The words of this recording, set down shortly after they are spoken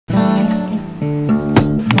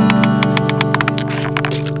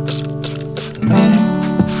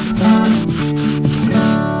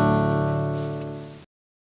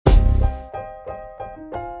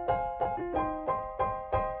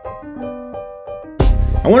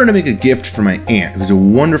I wanted to make a gift for my aunt, who's a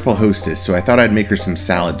wonderful hostess, so I thought I'd make her some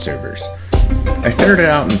salad servers. I started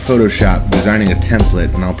out in Photoshop designing a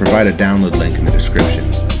template, and I'll provide a download link in the description.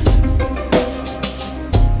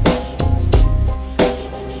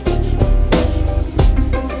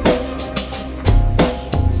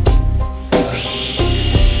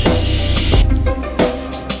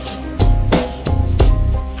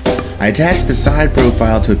 I attached the side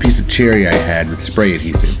profile to a piece of cherry I had with spray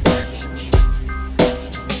adhesive.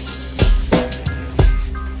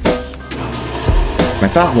 My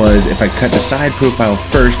thought was, if I cut the side profile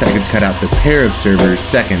first, I could cut out the pair of servers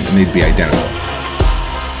second and they'd be identical.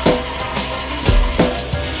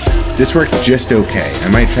 This worked just okay. I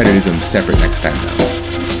might try to do them separate next time though.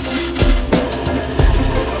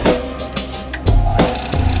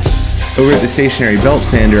 Over at the stationary belt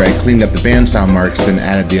sander, I cleaned up the bandsaw marks, then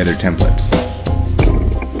added the other templates.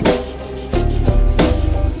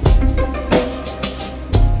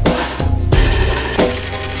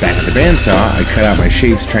 Back at the bandsaw, I cut out my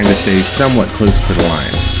shapes trying to stay somewhat close to the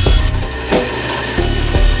lines.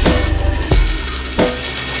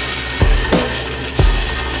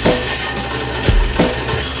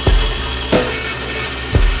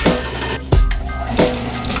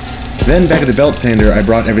 Then back at the belt sander, I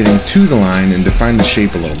brought everything to the line and defined the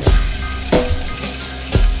shape a little more.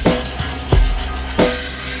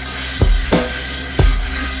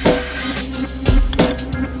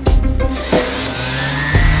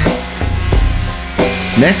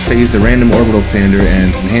 Next, I used the random orbital sander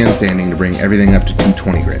and some hand sanding to bring everything up to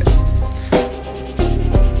 220 grit.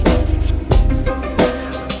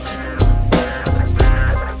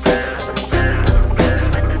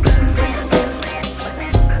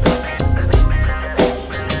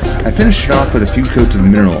 I finished it off with a few coats of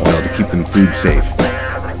mineral oil to keep them food safe.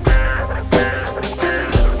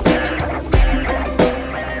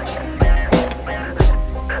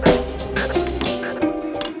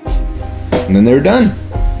 And then they were done.